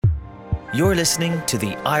You're listening to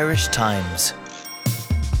the Irish Times.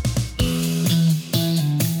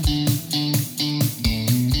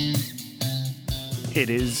 It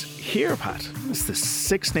is here, Pat. It's the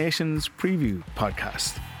Six Nations preview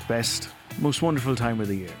podcast. Best, most wonderful time of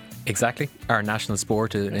the year. Exactly. Our national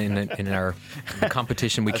sport in our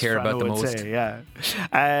competition we care about the most. Say, yeah.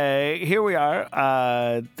 Here we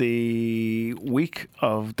are, the week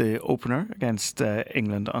of the opener against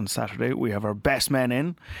England on Saturday. We have our best men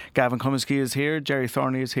in. Gavin Cummins-Key is here. Jerry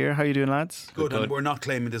Thorney is here. How are you doing, lads? Good. And we're not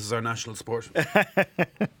claiming this is our national sport.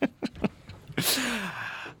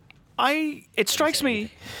 It strikes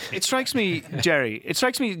me, Jerry,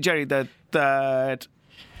 that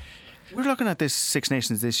we're looking at this Six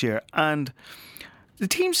Nations this year, and the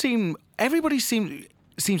team everybody seems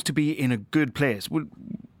to be in a good place. We'll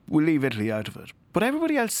leave Italy out of it, but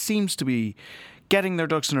everybody else seems to be getting their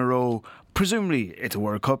ducks in a row. Presumably, it's a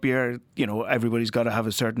World Cup year. You know, everybody's got to have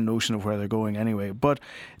a certain notion of where they're going anyway. But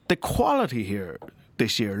the quality here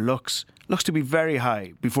this year looks to be very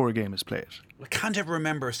high before a game is played. I can't ever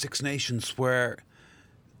remember Six Nations where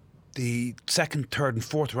the second, third and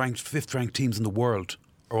fourth ranked, fifth ranked teams in the world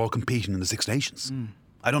are all competing in the Six Nations.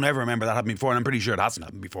 I don't ever remember that happening before, and I'm pretty sure it hasn't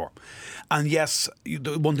happened before. And yes,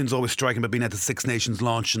 the one thing's always striking about being at the Six Nations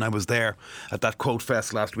launch, and I was there at that quote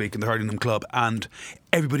fest last week in the Hurlingham Club, and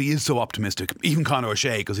everybody is so optimistic, even Conor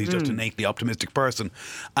O'Shea, because he's just an innately optimistic person,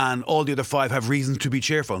 and all the other five have reasons to be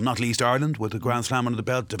cheerful, not least Ireland with the Grand Slam under the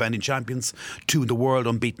belt, defending champions, 2 in the world,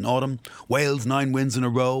 unbeaten autumn, Wales 9 wins in a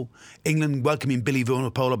row, England welcoming Billy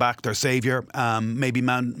Vunipola back, their saviour, maybe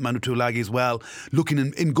Manu Tuilagi as well, looking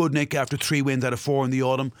in good nick after 3 wins out of 4 in the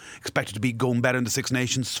autumn, expected to be going better in the Six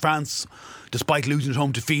Nations. France, despite losing at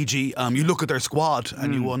home to Fiji, you look at their squad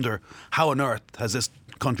and you wonder how on earth has this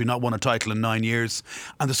country not won a title in 9 years.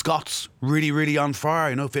 And the Scots really, really on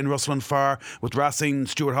fire. You know, Finn Russell on fire with Racing,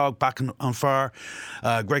 Stuart Hogg back on fire,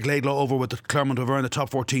 Greg Laidlaw over with the Clermont Auvergne, the top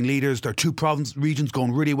 14 leaders. Their 2 regions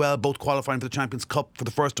going really well, both qualifying for the Champions Cup for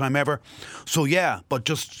the first time ever. So yeah, but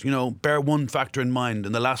just, you know, bear one factor in mind.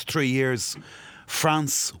 In the last 3 years,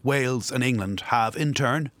 France, Wales and England have in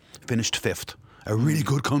turn finished 5th. A really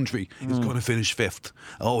good country is going to finish 5th.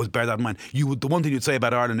 Always bear that in mind. The one thing you'd say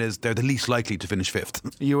about Ireland is they're the least likely to finish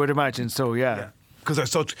 5th. You would imagine so, yeah. Because they're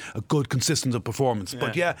such a good, consistent of performance.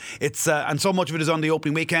 But yeah, it's and so much of it is on the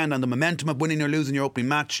opening weekend and the momentum of winning or losing your opening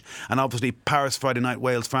match. And obviously Paris Friday night,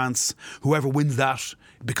 Wales, France. Whoever wins that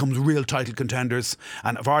becomes real title contenders.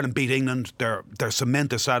 And if Ireland beat England, they're cement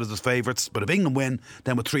their status as favourites. But if England win,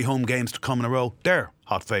 then with 3 home games to come in a row, they're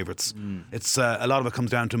hot favourites. It's a lot of it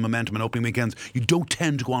comes down to momentum and opening weekends. You don't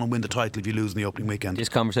tend to go on and win the title if you lose in the opening weekend. This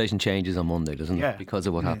conversation changes on Monday, doesn't it? Because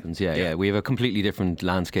of what happens. Yeah. We have a completely different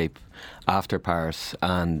landscape after Paris,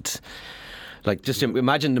 and like just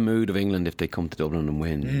imagine the mood of England if they come to Dublin and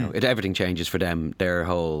win. You know, everything changes for them. Their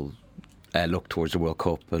whole look towards the World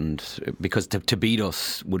Cup, and because to beat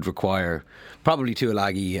us would require probably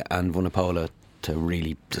Tuilagi and Vunipola to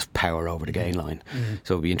really just power over the gain line.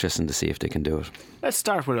 So it'll be interesting to see if they can do it. Let's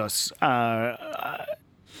start with us.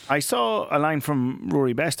 I saw a line from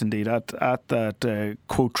Rory Best, indeed, at that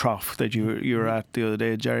quote trough that you were at the other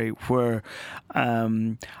day, Jerry, where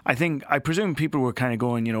I presume people were kind of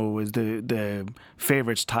going, you know, is the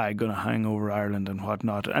favourites tag going to hang over Ireland and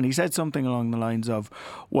whatnot? And he said something along the lines of,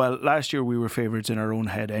 well, last year we were favourites in our own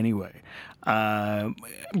head anyway.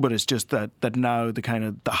 But it's just that now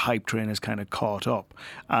the hype train is kind of caught up.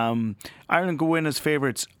 Ireland go in as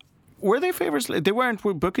favourites. Were they favourites? They weren't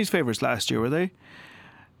bookies' favourites last year, were they?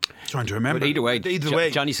 Trying to remember. But either way,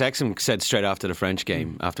 Johnny Sexton said straight after the French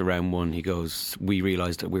game, after round 1, he goes, we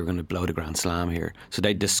realised that we were going to blow the Grand Slam here. So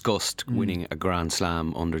they discussed winning a Grand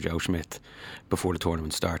Slam under Joe Schmidt before the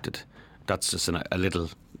tournament started. That's just a little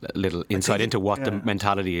insight into what the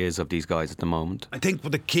mentality is of these guys at the moment. I think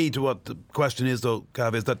the key to what the question is, though,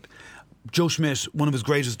 Gav, is that Joe Schmidt, one of his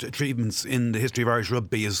greatest achievements in the history of Irish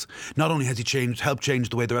rugby is not only has he helped change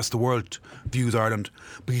the way the rest of the world views Ireland,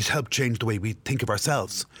 but he's helped change the way we think of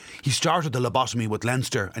ourselves. He started the lobotomy with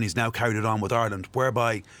Leinster and he's now carried it on with Ireland,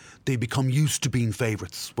 whereby they become used to being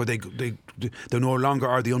favourites, where they no longer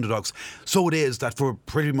are the underdogs. So it is that for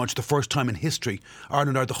pretty much the first time in history,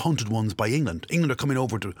 Ireland are the hunted ones by England. England are coming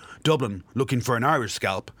over to Dublin looking for an Irish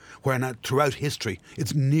scalp, where throughout history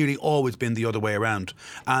it's nearly always been the other way around.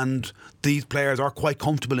 And these players are quite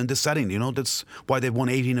comfortable in this setting. You know, that's why they've won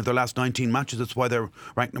 18 of their last 19 matches. That's why they're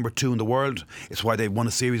ranked number 2 in the world. It's why they've won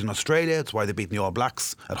a series in Australia. It's why they've beaten the All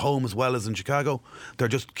Blacks at home as well as in Chicago. They're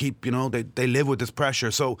just they live with this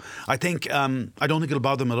pressure. So I think I don't think it'll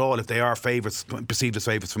bother them at all if they are perceived as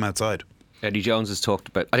favourites from outside. Eddie Jones has talked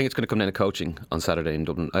about, I think it's going to come down to coaching on Saturday in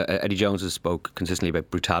Dublin. Eddie Jones has spoke consistently about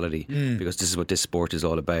brutality because this is what this sport is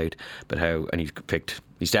all about. But how, and he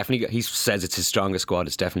says it's his strongest squad,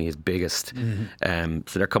 it's definitely his biggest. So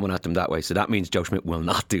they're coming at them that way. So that means Joe Schmidt will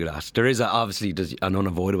not do that. There is obviously an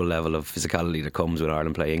unavoidable level of physicality that comes when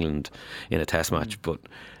Ireland play England in a test match. But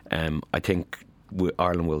I think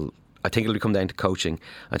Ireland will. I think it'll come down to coaching.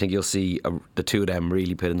 I think you'll see the two of them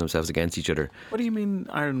really pitting themselves against each other. What do you mean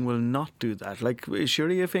Ireland will not do that? Like,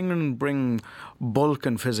 surely if England bring bulk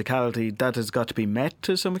and physicality, that has got to be met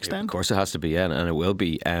to some extent? Of course it has to be, yeah, and it will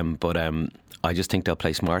be. But I just think they'll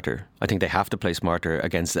play smarter. I think they have to play smarter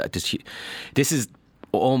against that. This is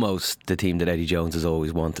almost the team that Eddie Jones has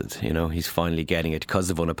always wanted. You know, he's finally getting it because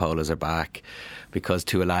the Vunipolas are back, because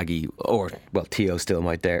Tuilagi Tio still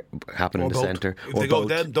might happen in the centre. If they go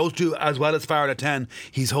then, those two as well as Farrell at 10,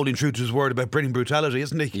 he's holding true to his word about bringing brutality,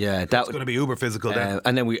 isn't he? Yeah, that's going to be uber physical then.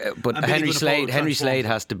 And then Henry Slade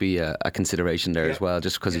has to be a consideration there as well,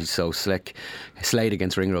 just because he's so slick. Slade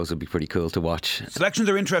against Ringrose would be pretty cool to watch. Selections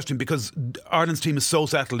are interesting because Ireland's team is so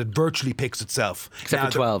settled it virtually picks itself. Except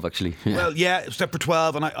for 12 actually. Well, yeah, except for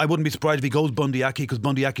 12, and I wouldn't be surprised if he goes Bundy Aki, because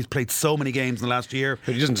Bundy Aki's played so many games in the last year.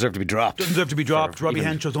 But he doesn't deserve to be dropped. Robbie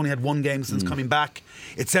Henshaw's only had one game since coming back.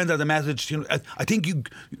 It sends out a message. You know, I think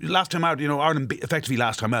last time out, Ireland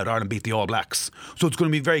beat the All Blacks, so it's going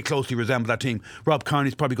to be very closely resemble that team. Rob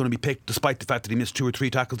Kearney's probably going to be picked, despite the fact that he missed 2 or 3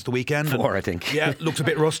 tackles the weekend. 4, I think. Yeah, looks a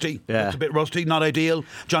bit rusty. Not ideal.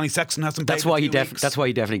 Johnny Sexton hasn't played. That's why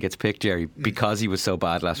he definitely gets picked, Jerry, because he was so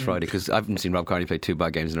bad last Friday. Because I haven't seen Rob Kearney play 2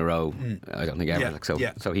 bad games in a row. I don't think ever.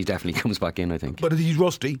 So he definitely comes back in, I think. But he's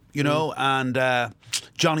rusty, and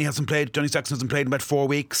Johnny Sexton hasn't played in about 4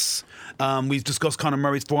 weeks. We've discussed Conor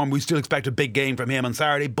Murray's form. We still expect a big game from him on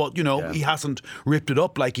Saturday, but he hasn't ripped it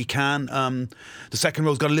up like he can. The second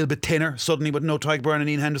row's got a little bit thinner suddenly with no Tyke Byrne and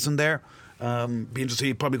Ian Henderson there. Be interested to see.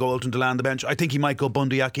 He'd probably go Ulton Delan the bench. I think he might go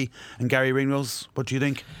Bundy Aki and Gary Ringrose. What do you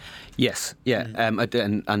think? Yes, yeah, and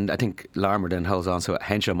I think Larmour then holds on, so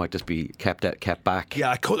Henshaw might just be kept back.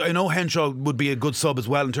 Yeah, I know Henshaw would be a good sub as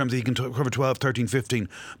well in terms of he can cover 12, 13, 15,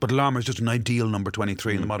 but Larmour's just an ideal number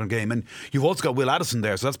 23 in the modern game. And you've also got Will Addison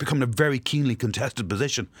there, so that's becoming a very keenly contested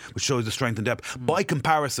position, which shows the strength and depth. By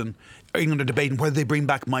comparison, England are debating whether they bring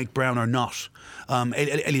back Mike Brown or not.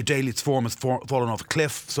 Elliot Daly's form has fallen off a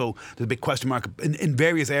cliff, so there's a big question mark in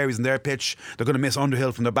various areas in their pitch. They're going to miss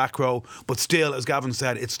Underhill from their back row, but still, as Gavin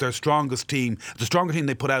said, it's their strongest team. It's the stronger team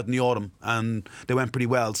they put out in the autumn, and they went pretty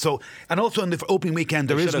well. So, and also in the opening weekend,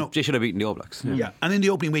 they should have beaten the All Blacks. Yeah, and in the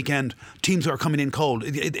opening weekend, teams are coming in cold.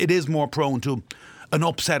 It is more prone to an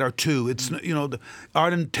upset or two. It's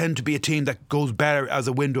Ireland tend to be a team that goes better as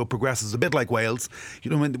a window progresses, a bit like Wales.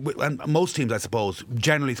 And most teams, I suppose,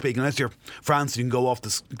 generally speaking, unless you're France, you can go off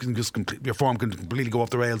this, your form can completely go off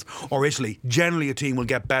the rails. Or Italy, generally a team will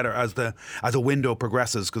get better as a window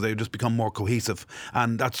progresses because they just become more cohesive,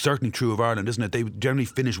 and that's certainly true of Ireland, isn't it? They generally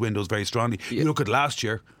finish windows very strongly. Yeah. You look at last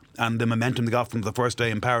year and the momentum they got from the first day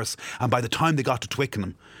in Paris, and by the time they got to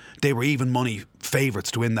Twickenham, they were even money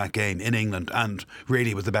favourites to win that game in England, and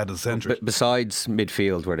really was the bet of the century. Besides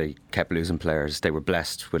midfield, where they kept losing players, they were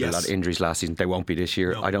blessed with a lot of injuries last season. They won't be this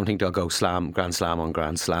year. No. I don't think they'll go Grand Slam on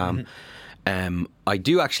Grand Slam. I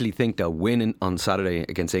do actually think they'll win on Saturday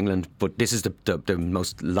against England, but this is the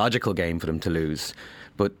most logical game for them to lose.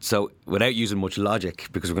 But so, without using much logic,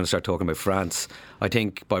 because we're going to start talking about France, I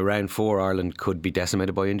think by round 4 Ireland could be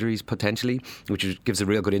decimated by injuries potentially, which gives a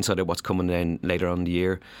real good insight of what's coming in later on in the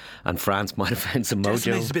year. And France might have found some mojo.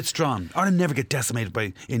 Decimated is a bit strong. Ireland never get decimated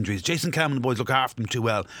by injuries. Jason Cameron and the boys look after them too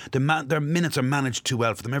well. Their minutes are managed too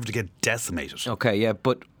well for them ever to get decimated. Okay, yeah,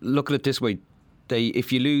 but look at it this way.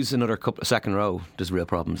 If you lose another second row, there's real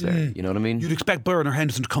problems there. You know what I mean? You'd expect Byrne or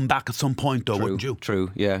Henderson to come back at some point, though, wouldn't you?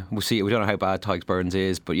 True, yeah. We'll see. We don't know how bad Tyke Burns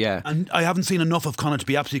is, but yeah. And I haven't seen enough of Connacht to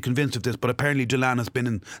be absolutely convinced of this, but apparently Delan has been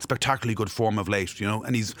in spectacularly good form of late,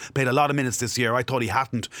 and he's played a lot of minutes this year. I thought he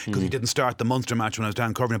hadn't because he didn't start the Munster match when I was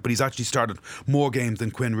down covering it, but he's actually started more games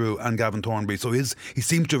than Quinn Roux and Gavin Thornbury. So he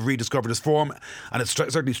seems to have rediscovered his form, and it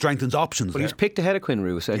certainly strengthens options. But he was picked ahead of Quinn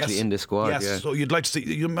Roux essentially in this squad. Yes, so you'd like to see.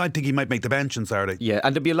 You might think he might make the bench on Saturday. Yeah,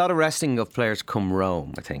 and there'll be a lot of resting of players come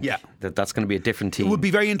Rome, I think. Yeah. That's going to be a different team. It would be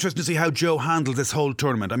very interesting to see how Joe handles this whole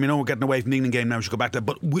tournament. I mean, we're getting away from the England game now, we should go back to that.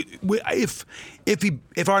 But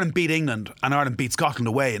if Ireland beat England and Ireland beat Scotland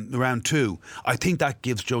away in round 2, I think that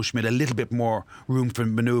gives Joe Schmidt a little bit more room for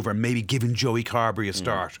manoeuvre, maybe giving Joey Carberry a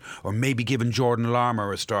start, or maybe giving Jordan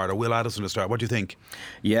Larmour a start, or Will Addison a start. What do you think?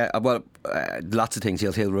 Yeah, well, lots of things.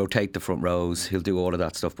 He'll rotate the front rows, he'll do all of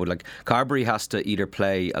that stuff. But like Carberry has to either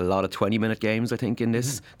play a lot of 20-minute games games, I think, in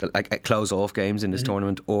this, like close off games in this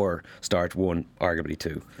tournament, or start one, arguably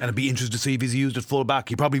two. And it'd be interesting to see if he's used at full back.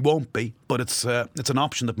 He probably won't be, but it's an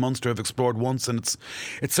option that Munster have explored once, and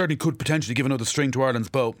it certainly could potentially give another string to Ireland's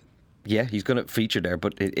bow. Yeah, he's going to feature there,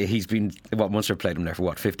 but he's been... Munster played him there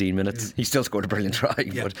for 15 minutes? He still scored a brilliant try,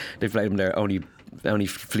 but they've played him there only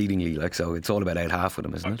fleetingly, so it's all about out half with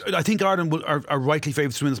him, isn't it? I think Ireland are rightly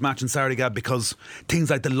favourites to win this match in Saturday, Gab, because things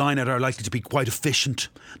like the line-out are likely to be quite efficient.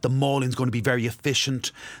 The mauling's going to be very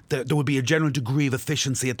efficient. There will be a general degree of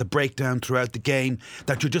efficiency at the breakdown throughout the game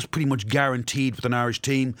that you're just pretty much guaranteed with an Irish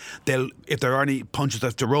team. If there are any punches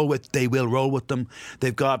left to roll with, they will roll with them.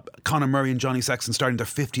 They've got Conor Murray and Johnny Sexton starting their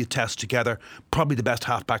 50th test together, probably the best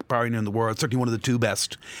half-back pairing in the world, certainly one of the two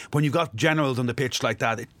best. When you've got generals on the pitch like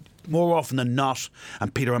that, more often than not,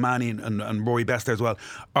 and Peter O'Mahony and Rory Best there as well,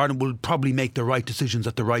 Ireland will probably make the right decisions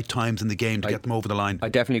at the right times in the game to get them over the line. I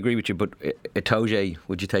definitely agree with you, but Itoje,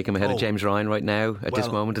 would you take him ahead of James Ryan right now at this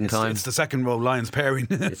moment in time? It's the second row Lions pairing.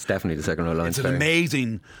 It's definitely the second row Lions pairing. It's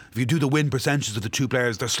amazing. If you do the win percentages of the two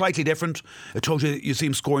players, they're slightly different. Itoje, you see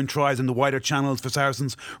him scoring tries in the wider channels for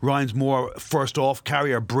Saracens. Ryan's more first off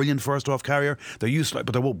carrier, brilliant first off carrier. They're used to it,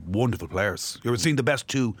 but they're wonderful players. You're seeing the best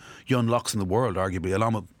two young locks in the world, arguably,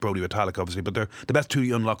 along with Brodie Retallick, obviously, but they're the best two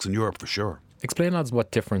young locks in Europe for sure. Explain, lads,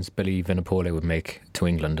 what difference Billy Vunipola would make to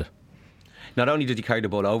England. Not only did he carry the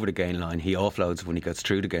ball over the gain line, he offloads when he gets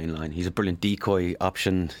through the gain line. He's a brilliant decoy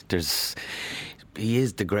option. He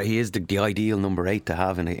is the ideal number 8 to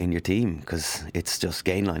have in your team, because it's just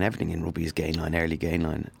gain line. Everything in rugby is gain line, early gain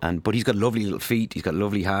line. But he's got lovely little feet. He's got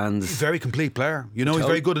lovely hands. He's a very complete player. He's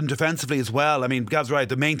very good in defensively as well. I mean, Gav's right.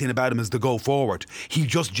 The main thing about him is the go forward. He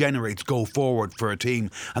just generates go forward for a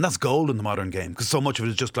team, and that's gold in the modern game, because so much of it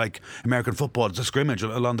is just like American football. It's a scrimmage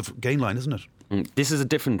along the gain line, isn't it? This is a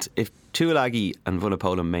different. If Tuilagi and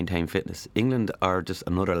Vunipola maintain fitness, England are just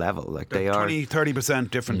another level. Like they are 20-30%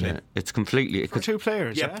 different. Yeah, it's completely for two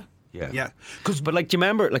players. Yeah. But do you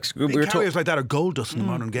remember, carriers like that are gold dust in the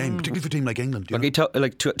modern game, particularly for a team like England.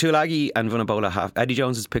 Tuilagi and Vunipola have. Eddie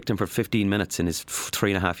Jones has picked him for 15 minutes in his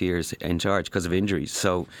 3.5 years in charge because of injuries.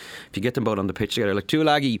 So if you get them both on the pitch together,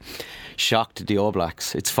 Tuilagi shocked the All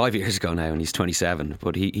Blacks. It's 5 years ago now, and he's 27.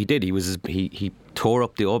 But he tore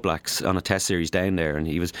up the All Blacks on a Test series down there, and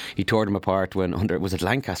he tore them apart when was it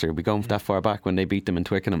Lancaster? We going that far back when they beat them in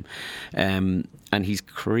Twickenham. And he's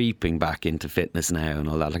creeping back into fitness now and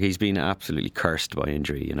all that. He's been absolutely cursed by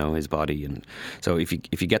injury, his body. And so if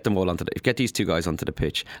you get them all get these two guys onto the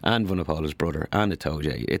pitch, and Vunipola's brother and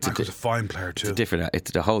Itoje, it's a fine player too.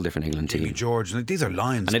 It's a whole different England team. George, these are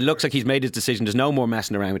lions. And it looks like he's made his decision. There's no more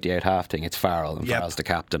messing around with the out half thing. It's Farrell, and Farrell's the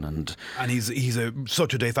captain, and he's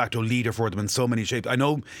such a de facto leader for them in so many shapes. I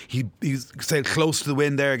know he's sailed close to the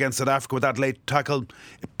win there against South Africa with that late tackle.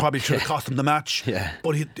 It probably should have cost him the match. Yeah.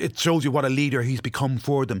 But it shows you what a leader he's become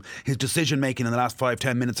for them. His decision making in the last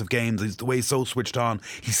 5-10 minutes of games, the way he's so switched on,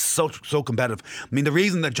 he's so competitive. I mean, the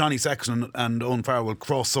reason that Johnny Sexton and Owen Farrell will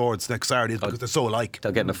cross swords next Saturday is because they're so alike.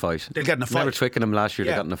 They'll get in a fight. Remember Twickenham last year,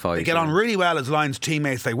 they got in a fight. They get on really well as Lions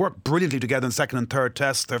teammates. They work brilliantly together in second and third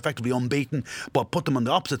tests. They're effectively unbeaten, but put them on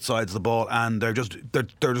the opposite sides of the ball, and they're just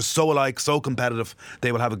so alike, so competitive.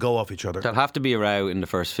 They will have a go off each other. There'll have to be a row in the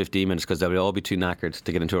first 15 minutes, because they'll all be too knackered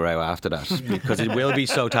to get into a row after that, because it will be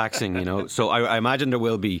so taxing, So I imagine there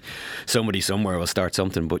will be somebody somewhere will start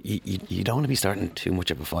something, but you don't want to be starting too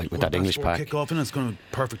much of a fight with that English pack. Kick off, and it's going to be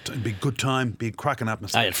perfect. It'll be a good time, be a cracking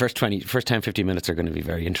atmosphere. First 10-15 minutes are going to be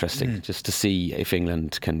very interesting, just to see if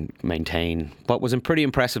England can maintain what was a pretty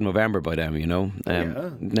impressive November by them.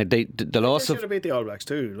 The loss of beat the All Blacks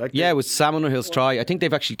too. It was Sam Underhill's try. I think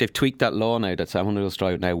they've tweaked that law now that Sam Underhill's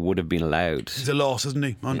try now would have been allowed. He's a loss, isn't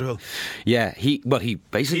he, Underhill? Yeah, he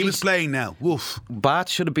basically he was playing now. Woof. Bath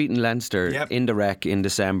should have beaten Leinster in the Rec in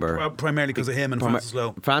December. Well, primarily because of him and Francis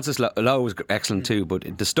Lowe. Francis Lowe was excellent too,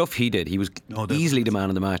 but the stuff he did, he was easily the man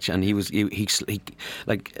of the match, and he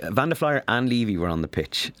like Van der Flier and Levy were on the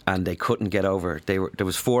pitch, and they couldn't get over. There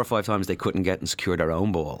was 4 or 5 times they couldn't get and secure their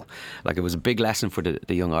own ball. Like, it was a big lesson for the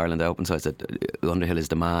young Ireland open sides that Underhill is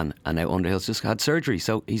the man, and now Underhill's just had surgery,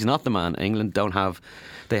 so he's not the man. England don't have.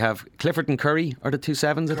 They have Clifford and Curry are the 2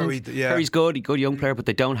 sevens, I think. Curry's good young player, but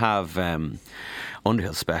they don't have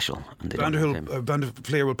Underhill special. Van der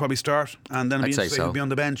Flier will probably start, and then he'll be on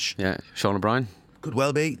the bench. Yeah, Sean O'Brien could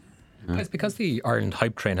well be. Yeah. It's because the Ireland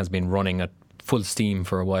hype train has been running at full steam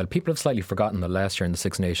for a while. People have slightly forgotten that last year in the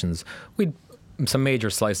Six Nations we'd some major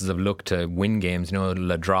slices of luck to win games,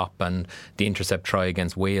 La Drop and the intercept try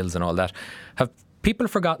against Wales and all that. Have people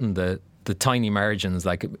forgotten the tiny margins?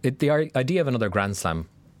 The idea of another Grand Slam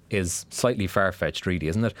is slightly far-fetched, really,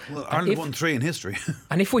 isn't it? Well, Ireland won 3 in history.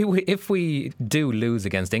 And if we do lose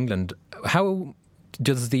against England, how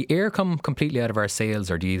does the air come completely out of our sails,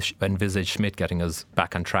 or do you envisage Schmidt getting us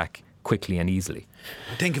back on track quickly and easily?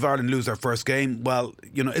 I think if Ireland lose their first game, well,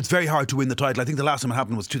 it's very hard to win the title. I think the last time it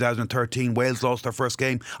happened was 2013. Wales lost their first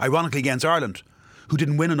game, ironically against Ireland, who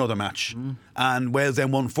didn't win another match. And Wales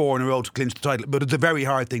then won 4 in a row to clinch the title. But it's a very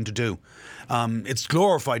hard thing to do. It's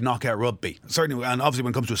glorified knockout rugby. Certainly, and obviously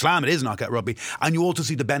when it comes to Islam, it is knockout rugby. And you also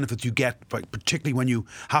see the benefits you get, particularly when you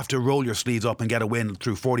have to roll your sleeves up and get a win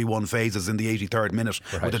through 41 phases in the 83rd minute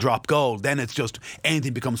with a drop goal. Then it's just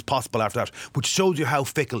anything becomes possible after that, which shows you how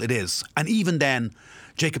fickle it is. And even then,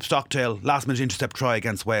 Jacob Stockdale, last minute intercept try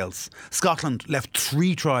against Wales. Scotland left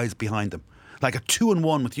 3 tries behind them. Like a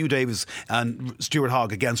 2-1 with Hugh Davis and Stuart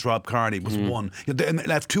Hogg against Rob Kearney was one. They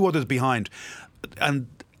left 2 others behind. And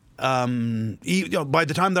by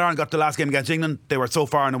the time that Ireland got the last game against England, they were so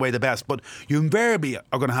far and away the best. But you invariably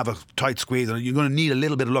are going to have a tight squeeze, and you're going to need a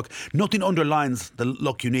little bit of luck. Nothing underlines the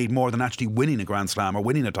luck you need more than actually winning a Grand Slam or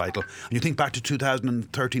winning a title. And you think back to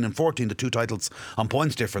 2013 and 14, the 2 titles on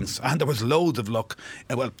points difference, and there was loads of luck.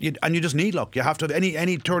 And you just need luck. You have to have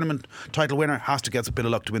any tournament title winner has to get a bit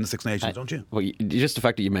of luck to win the Six Nations, don't you? Well, just the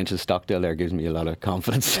fact that you mentioned Stockdale there gives me a lot of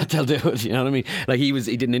confidence that they'll do it. You know what I mean? Like he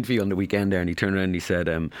did an interview on the weekend there, and he turned around and he said,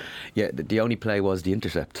 the only play was the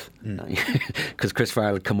intercept, because Chris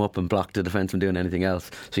Farrell would come up and block the defence from doing anything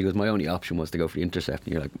else. So he goes, my only option was to go for the intercept.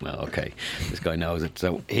 And you're like, well, okay, this guy knows it.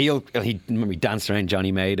 So he danced around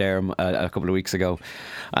Johnny May there a couple of weeks ago,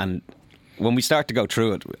 and when we start to go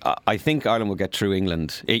through it, I think Ireland will get through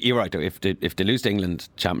England. You're right, though. If they lose to England,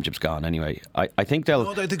 championship's gone anyway. I think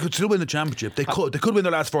they'll. No, they could still win the championship. They could win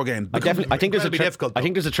their last 4 games. I think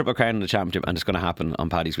there's a Triple Crown in the championship, and it's going to happen on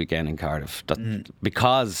Paddy's weekend in Cardiff.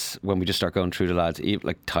 Because when we just start going through the lads,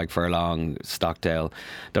 like Tyke Furlong, Stockdale,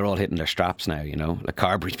 they're all hitting their straps now. Like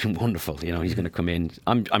Carberry's been wonderful. He's going to come in.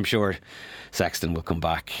 I'm sure Sexton will come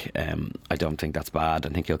back. I don't think that's bad. I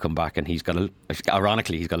think he'll come back, and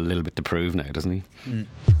ironically, he's got a little bit to prove now, doesn't he?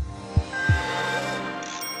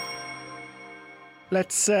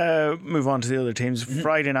 Let's move on to the other teams.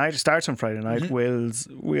 Friday night, it starts on Friday night. Wales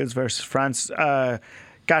versus France.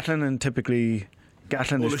 Gatlin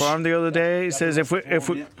is form the other day. He says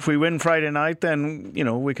if we win Friday night, then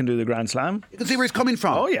we can do the Grand Slam. You can see where he's coming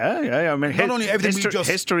from. Oh yeah. I mean, not only everything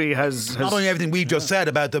history has not only everything we just said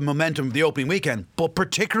about the momentum of the opening weekend, but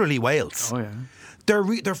particularly Wales. Oh yeah.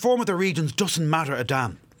 Their form of the regions doesn't matter a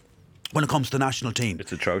damn when it comes to the national team.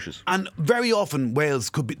 It's atrocious. And very often Wales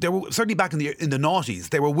could be, they were certainly back in the noughties,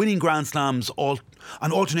 they were winning Grand Slams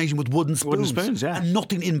and alternating with wooden spoons, yeah. And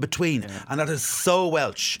nothing in between. Yeah. And that is so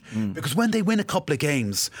Welsh. Because when they win a couple of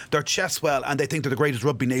games, they're chest well and they think they're the greatest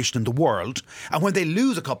rugby nation in the world. And when they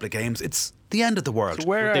lose a couple of games, it's the end of the world. So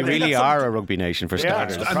they really are a rugby nation for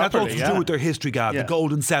starters. And that's all to do with their history, Gav, the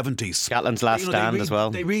golden 70s. Scotland's last stand as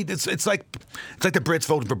well. It's like the Brits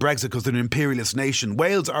voting for Brexit because they're an imperialist nation.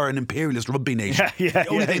 Wales are an imperialist rugby nation. The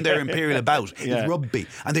only thing they're imperial about is rugby.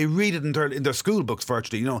 And they read it in their school books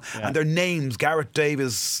virtually, and their names, Gareth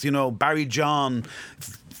Davis, Barry John,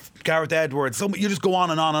 Gareth Edwards. So you just go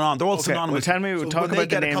on and on and on. They're all synonymous. Well, talk about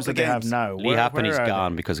the names that they have now. Lee Halfpenny's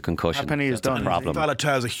gone because of concussion. Halfpenny is done. A problem.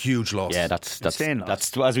 Faletau is a huge loss. Yeah, that's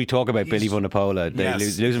as we talk about Billy Vunipola.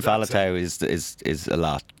 Losing Faletau is a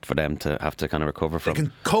lot for them to have to kind of recover from. They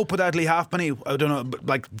can cope without Lee Halfpenny. I don't know,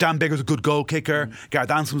 like Dan Biggar's a good goal kicker. Gareth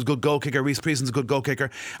Ansom's a good goal kicker. Reece Prieston's a good goal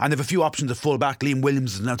kicker. And they have a few options at full back. Liam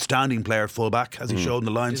Williams is an outstanding player at full back, as he showed in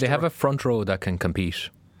the Lions. They have a front row that can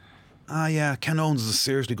compete. Ken Owens is a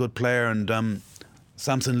seriously good player, and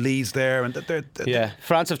Samson Lee's there, and they're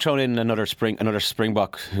France have thrown in another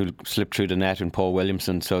Springbok who slipped through the net in Paul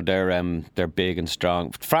Williamson, so they're big and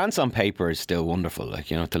strong. France on paper is still wonderful,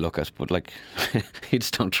 to look at, but you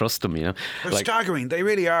just don't trust them, They're staggering. They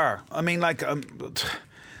really are. I mean,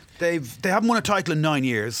 They haven't won a title in 9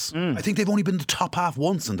 years. I think they've only been in the top half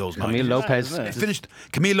once in those 9 years. Camille Lopez. They finished.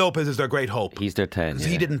 Camille Lopez is their great hope. He's their 10. Because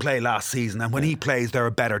he didn't play last season, and when he plays, they're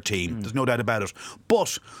a better team. There's no doubt about it.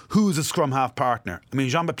 But who's a scrum half partner? I mean,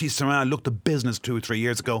 Jean-Baptiste Serin looked the business 2 or 3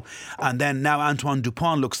 years ago, and then now Antoine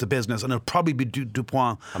Dupont looks the business, and it'll probably be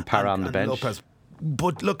Dupont and Parra on the bench. Lopez.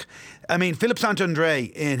 But look, I mean, Philippe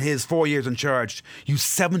Saint-André in his 4 years in charge used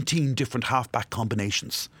 17 different halfback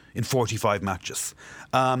combinations in 45 matches.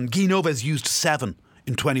 Guy Noves used 7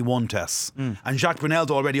 in 21 tests. And Jacques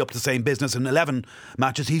Brunel's already up to the same business. In 11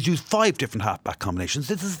 matches, he's used 5 different halfback combinations.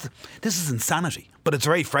 This is insanity. But it's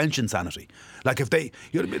very French insanity. Like if by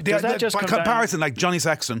comparison, like Johnny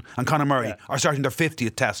Sexton and Conor Murray are starting their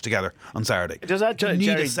 50th test together on Saturday. Does that need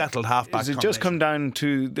a settled halfback? Does it just come down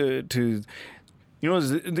to You know,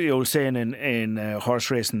 the old saying in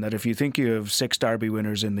horse racing that if you think you have 6 Derby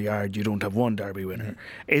winners in the yard, you don't have 1 Derby winner.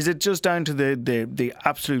 Is it just down to the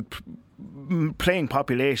absolute playing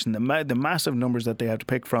population, the massive numbers that they have to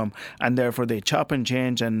pick from, and therefore they chop and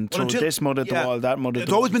change and throw this mud at the wall, that mud at the wall?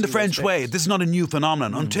 It's always been the French way. This is not a new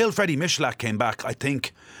phenomenon. Until Freddie Michalak came back, I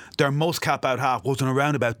think their most cap out half was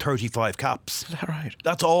around about 35 caps. Is that right?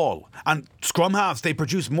 That's all. And scrum halves, they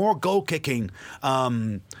produce more goal kicking,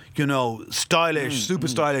 stylish, super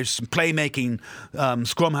stylish, playmaking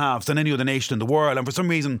scrum halves than any other nation in the world. And for some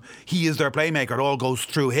reason, he is their playmaker. It all goes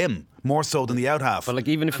through him, more so than the out half. But like,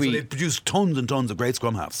 even if they produce tons and tons of great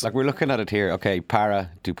scrum halves. Like, we're looking at it here. Okay, Para,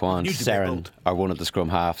 Dupont, Seren are one of the scrum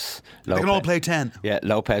halves. They can all play 10. Yeah,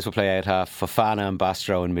 Lopez will play out half. Fofana and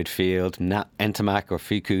Bastro in midfield. Ntamak or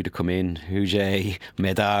Fiku to come in. Huget,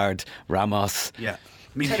 Medard, Ramos. Yeah.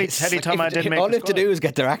 Teddy Thomas didn't make all they have to do is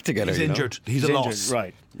get their act together. He's injured. He's a loss.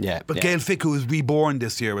 Right. Yeah. But Gael Fickou is reborn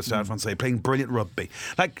this year with Stade Francais, playing brilliant rugby.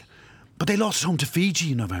 But they lost at home to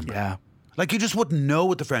Fiji in November. Yeah. Like, you just wouldn't know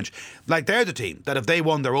with the French. Like, they're the team that if they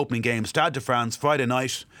won their opening game, Stade de France, Friday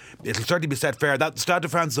night, it'll certainly be set fair. That Stade de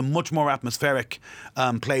France is a much more atmospheric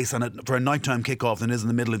place for a nighttime kickoff than it is in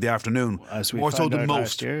the middle of the afternoon. As we more so than most.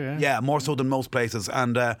 Last year, yeah, more so than most places.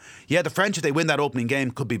 And the French, if they win that opening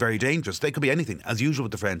game, could be very dangerous. They could be anything, as usual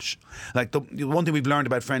with the French. Like, the one thing we've learned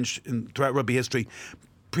about French throughout rugby history,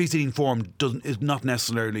 preceding form is not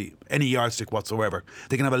necessarily any yardstick whatsoever.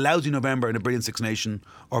 They can have a lousy November and a brilliant Six Nation,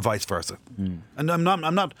 or vice versa. And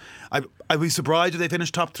I'd be surprised if they finish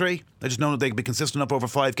top 3. I just know that they can be consistent enough over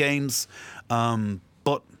 5 games.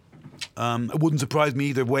 But it wouldn't surprise me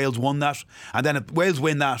either if Wales won that. And then if Wales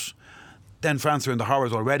win that, then France are in the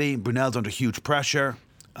horrors already. Brunel's under huge pressure.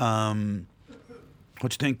 What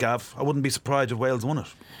do you think, Gav? I wouldn't be surprised if Wales won it.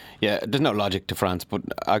 Yeah, there's no logic to France, but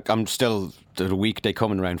I'm still, the week they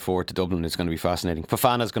come in round 4 to Dublin, it's going to be fascinating.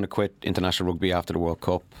 Fofana's going to quit international rugby after the World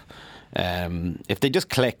Cup. If they just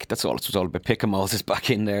click, that's all it's all about. Pick Moses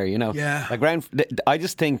back in there, you know. Yeah. I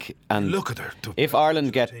just think, and look at her. If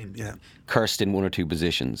Ireland get cursed in 1 or 2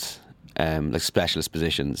 positions, like specialist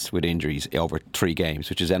positions with injuries over 3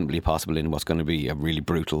 games, which is eminently possible in what's going to be a really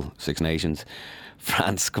brutal Six Nations,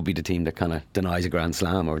 France could be the team that kind of denies a Grand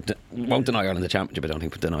Slam, or won't deny Ireland the championship, I don't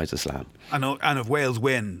think, but denies the Slam. And if Wales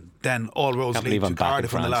win, then all roads lead to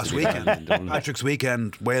Cardiff in the last weekend. Patrick's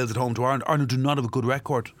weekend, Wales at home to Ireland. Ireland do not have a good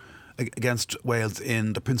record against Wales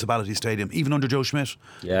in the Principality Stadium, even under Joe Schmidt.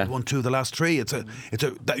 Yeah, won 2 of the last 3. It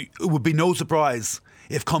would be no surprise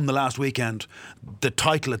if come the last weekend the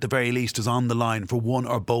title at the very least is on the line for one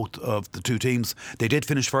or both of the 2 teams. They did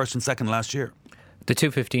finish first and second last year. The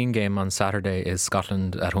 2:15 game on Saturday is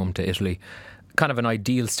Scotland at home to Italy. Kind of an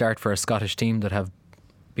ideal start for a Scottish team that have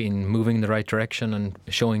been moving in the right direction and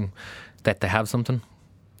showing that they have something.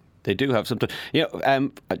 They do have something. You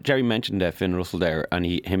know, Jerry mentioned Finn Russell there, and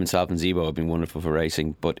him and Salvin Zebo have been wonderful for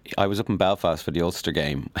racing. But I was up in Belfast for the Ulster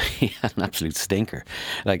game. He had an absolute stinker.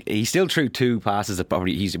 Like, he still threw 2 passes that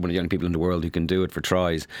probably he's one of the only people in the world who can do it for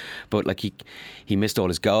tries. But like, he missed all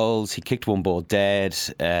his goals. He kicked 1 ball dead,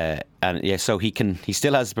 so he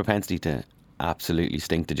still has the propensity to absolutely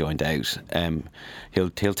stink the joint out.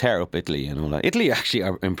 He'll tear up Italy and all that. Italy actually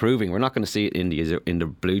are improving. We're not going to see it in the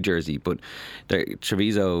blue jersey, but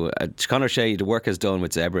Treviso, Conor Shea, the work has done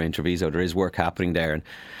with Zebra in Treviso. There is work happening there, and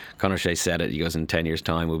Conor Shea said it. He goes, in 10 years'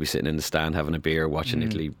 time we'll be sitting in the stand having a beer watching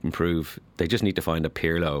Italy improve. They just need to find a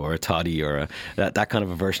Pirlo or a Toddy or that kind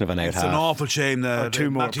of a version of an out half. It's an awful shame that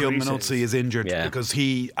Matteo Minozzi is injured, because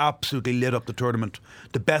he absolutely lit up the tournament.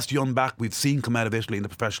 The best young back we've seen come out of Italy in the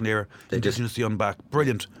professional era. Indigenous young back,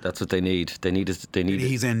 brilliant. That's what they need.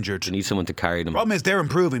 He's injured. They need someone to carry them. Problem is they're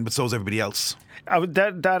improving, but so is everybody else.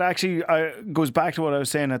 That actually goes back to what I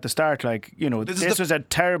was saying at the start. Like, you know, this was a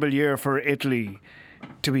terrible year for Italy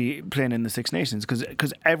to be playing in the Six Nations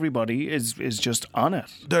because everybody is just on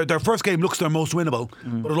it. Their first game looks their most winnable,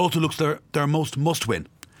 but it also looks their most must win.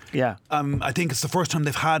 Yeah. I think it's the first time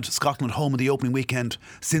they've had Scotland home in the opening weekend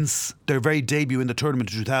since their very debut in the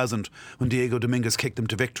tournament in 2000 when Diego Dominguez kicked them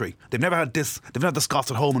to victory. They've never had this. They've had the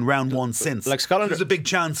Scots at home in round 1 since. Like Scotland, there's a big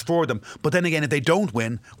chance for them. But then again, if they don't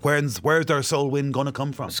win, where's their sole win going to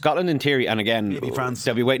come from? Scotland in theory, and again, maybe France.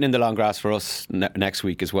 They'll be waiting in the long grass for us next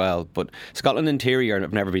week as well. But Scotland in theory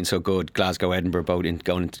have never been so good. Glasgow, Edinburgh, both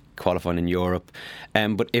going into qualifying in Europe.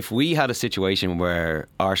 But if we had a situation where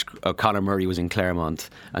Conor Murray was in Claremont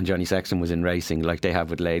and and Johnny Sexton was in racing like they have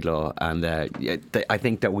with Laidlaw, and I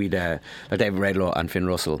think that we'd like David Laidlaw and Finn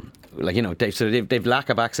Russell. Like, you know, they've lack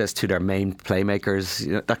of access to their main playmakers.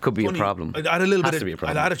 You know, that could be a problem. I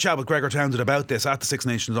had a chat with Gregor Townsend about this at the Six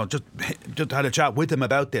Nations. Just had a chat with him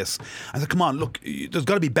about this. I said, come on, look, there's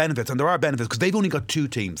got to be benefits, and there are benefits because they've only got 2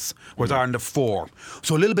 teams, whereas Ireland have 4.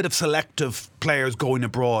 So a little bit of selective players going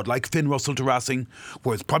abroad, like Finn Russell to Racing,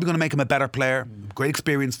 where it's probably going to make him a better player. Great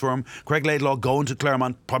experience for him. Craig Laidlaw going to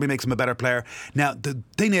Claremont probably makes him a better player. Now, the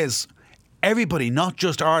thing is, everybody, not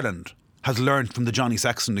just Ireland, has learned from the Johnny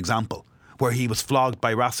Sexton example, where he was flogged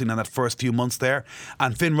by Racing in that first few months there,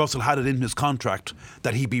 and Finn Russell had it in his contract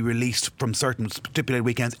that he'd be released from certain stipulated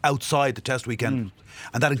weekends outside the test weekend,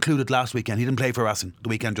 and that included last weekend. He didn't play for Racing the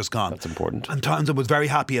weekend just gone. That's important. And Townsend was very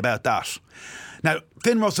happy about that. Now,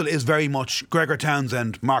 Finn Russell is very much Gregor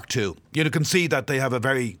Townsend Mark II. You can see that they have a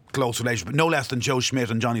very close relationship, no less than Joe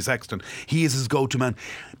Schmidt and Johnny Sexton. He is his go-to man.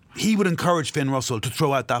 He would encourage Finn Russell to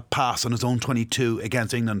throw out that pass on his own 22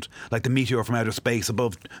 against England, like the meteor from outer space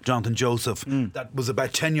above Jonathan Joseph. That was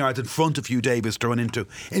about 10 yards in front of Hugh Davis thrown into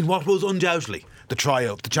in what was undoubtedly the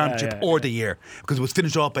tryout, the championship or the year, because it was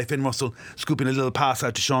finished off by Finn Russell scooping a little pass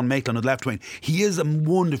out to Sean Maitland at left wing. He is a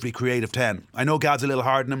wonderfully creative 10. I know Gad's a little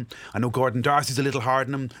hard on him. I know Gordon Darcy's a little hard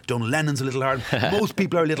on him. Donal Lennon's a little hard on him. Most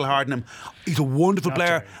people are a little hard on him. He's a wonderful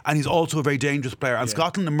player, and he's also a very dangerous player. And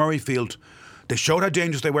Scotland and Murrayfield, they showed how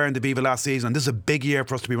dangerous they were in the Viva last season, and this is a big year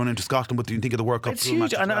for us to be running to Scotland. What do you think of the World Cup? It's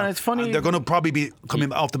huge, and it's funny. And they're going to probably be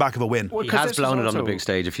coming off the back of a win. He has blown it on the big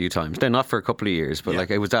stage a few times. They're not for a couple of years, but like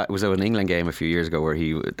it was an England game a few years ago where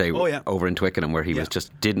over in Twickenham where he was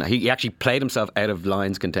just didn't. He actually played himself out of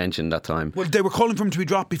Lions contention that time. Well, they were calling for him to be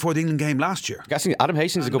dropped before the England game last year. Guessing Adam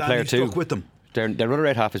Hastings is a good player too. Stuck with them. Their run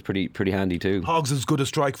rate half is pretty handy too. Hoggs is as good a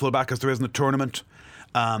strike fullback as there is in the tournament.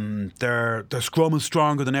 Their scrum is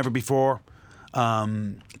stronger than ever before.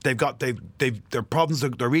 Their provinces,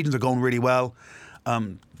 their regions are going really well.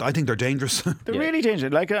 I think they're dangerous. They're really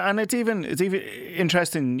dangerous. Like, and it's even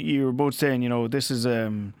interesting. You were both saying, this is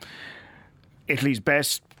Italy's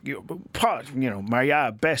best.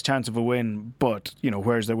 Maria best chance of a win, but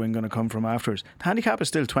where's their win going to come from afterwards? The handicap is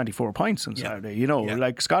still 24 points on Saturday.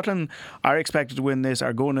 Like Scotland are expected to win this,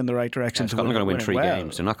 are going in the right direction. Scotland are going to win 3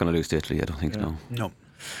 games. They're not going to lose to Italy. I don't think so. No.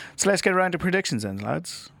 So let's get around to predictions then,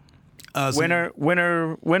 lads. Winner,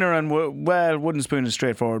 and wooden spoon is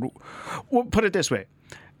straightforward. Put it this way: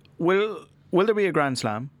 will there be a Grand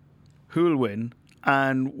Slam? Who will win?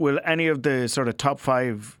 And will any of the sort of top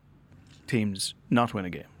 5 teams not win a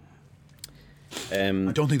game?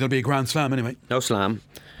 I don't think there'll be a Grand Slam anyway. No slam.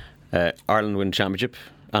 Ireland win championship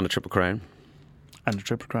and a Triple Crown.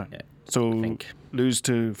 Yeah. So lose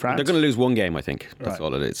to France? They're going to lose 1 game, I think. That's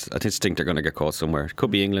all it is. I just think they're going to get caught somewhere.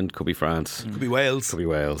 Could be England, could be France. Could be Wales. Could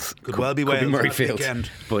well be Wales. Could be Murrayfield.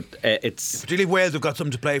 But it's... Particularly Wales have got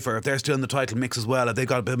something to play for. If they're still in the title mix as well, if they've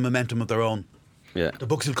got a bit of momentum of their own. Yeah. The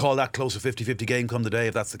books will call that close to 50-50 game come the day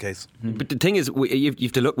if that's the case. But the thing is, you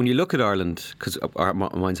have to look when you look at Ireland, because our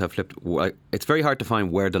minds have flipped. It's very hard to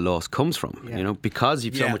find where the loss comes from. Because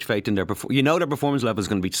you've so much faith in their their performance level is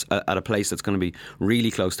going to be at a place that's going to be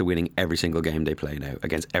really close to winning every single game they play now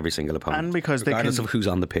against every single opponent, and because regardless of who's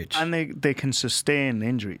on the pitch, and they can sustain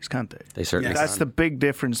injuries, can't they? They certainly. That's the big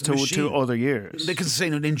difference to other years. They can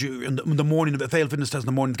sustain an injury in the morning of a failed fitness test in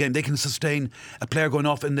the morning of the game. They can sustain a player going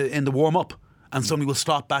off in the warm up. And somebody will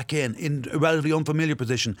slot back in a relatively unfamiliar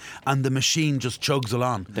position, and the machine just chugs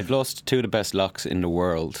along. They've lost 2 of the best locks in the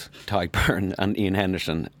world, Tadhg Beirne and Ian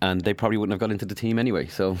Henderson, and they probably wouldn't have got into the team anyway.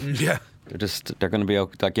 So they're going to be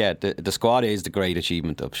the squad is the great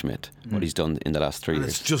achievement of Schmidt, what he's done in the last 3 years.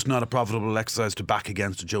 It's just not a profitable exercise to back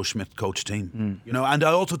against a Joe Schmidt coach team. And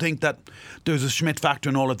I also think that there's a Schmidt factor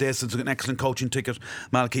in all of this. It's an excellent coaching ticket,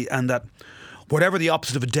 Malky, and that whatever the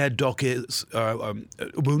opposite of a dead duck is,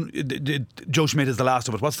 Joe Schmidt is the last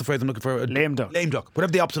of it. What's the phrase I'm looking for? Lame duck. Lame duck.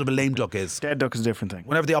 Whatever the opposite of a lame duck is. Dead duck is a different thing.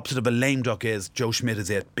 Whatever the opposite of a lame duck is, Joe Schmidt is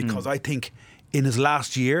it. Because I think in his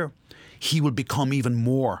last year, he will become even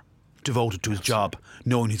more devoted to his job,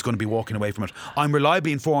 knowing he's going to be walking away from it. I'm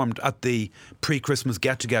reliably informed at the pre-Christmas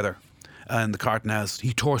get-together in the Carton House,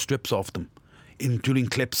 he tore strips off them, including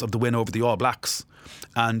clips of the win over the All Blacks.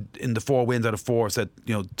 And in the 4 wins out of 4 said,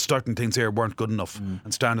 certain things here weren't good enough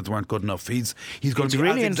and standards weren't good enough. He's going to be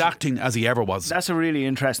really as exacting as he ever was. That's a really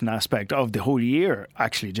interesting aspect of the whole year,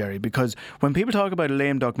 actually, Jerry, because when people talk about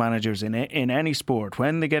lame duck managers in any sport,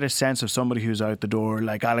 when they get a sense of somebody who's out the door,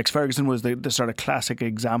 like Alex Ferguson was the sort of classic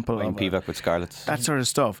example of Pivac with Scarlets, that sort of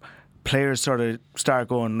stuff, players sort of start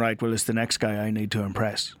going, right, well, it's the next guy I need to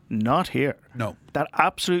impress. Not here. No. That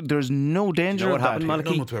absolute. There's no danger what of that happened, here. Malachy?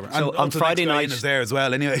 None whatsoever. So And on also Friday the next guy night- in is there as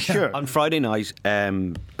well. Anyway, Sure. On Friday night,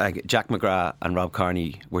 Jack McGrath and Rob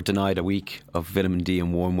Kearney were denied a week of vitamin D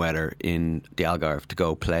and warm weather in the Algarve to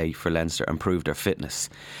go play for Leinster and prove their fitness.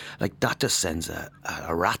 Like, that just sends a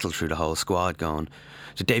rattle through the whole squad going.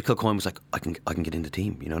 So Dave Kilcoyne was like, I can get in the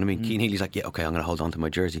team, you know what I mean? Cian Healy's like, yeah, okay, I'm going to hold on to my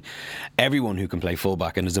jersey. Everyone who can play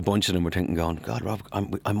fullback, and there's a bunch of them were thinking, going, God, Rob,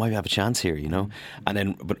 I might have a chance here, you know? And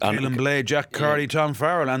then, Caelan Blade, Jack Carty, Tom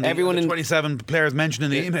Farrell, and Everyone the in- 27 players mentioned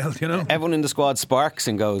in the email, you know. everyone in the squad sparks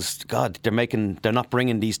and goes, God, they're not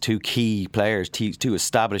bringing these two key players, two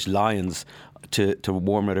established lions to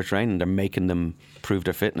warm weather training. They're making them prove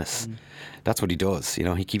their fitness. That's what he does, you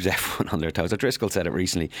know. He keeps everyone on their toes. Driscoll said it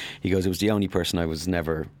recently. He goes, it was the only person I was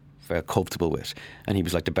never comfortable with, and he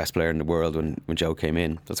was like the best player in the world when Joe came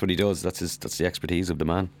in. That's what he does. That's the expertise of the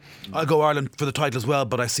man. I'll go Ireland for the title as well,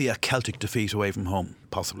 but I see a Celtic defeat away from home,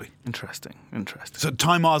 possibly. Interesting. So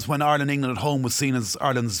time was when Ireland-England at home was seen as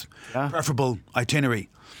Ireland's preferable itinerary.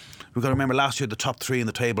 We've got to remember last year the top three in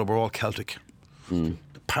the table were all Celtic. Maybe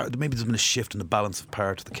there's been a shift in the balance of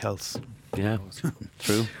power to the Celts. Yeah,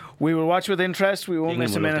 true. We will watch with interest. We won't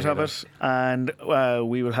England miss a will minute love to of it, and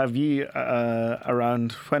we will have you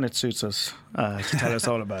around when it suits us to tell us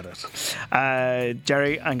all about it.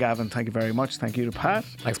 Jerry and Gavin, thank you very much. Thank you to Pat.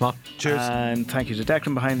 Thanks, Mark. Cheers. And thank you to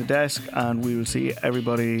Declan behind the desk. And we will see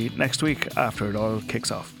everybody next week after it all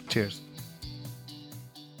kicks off. Cheers.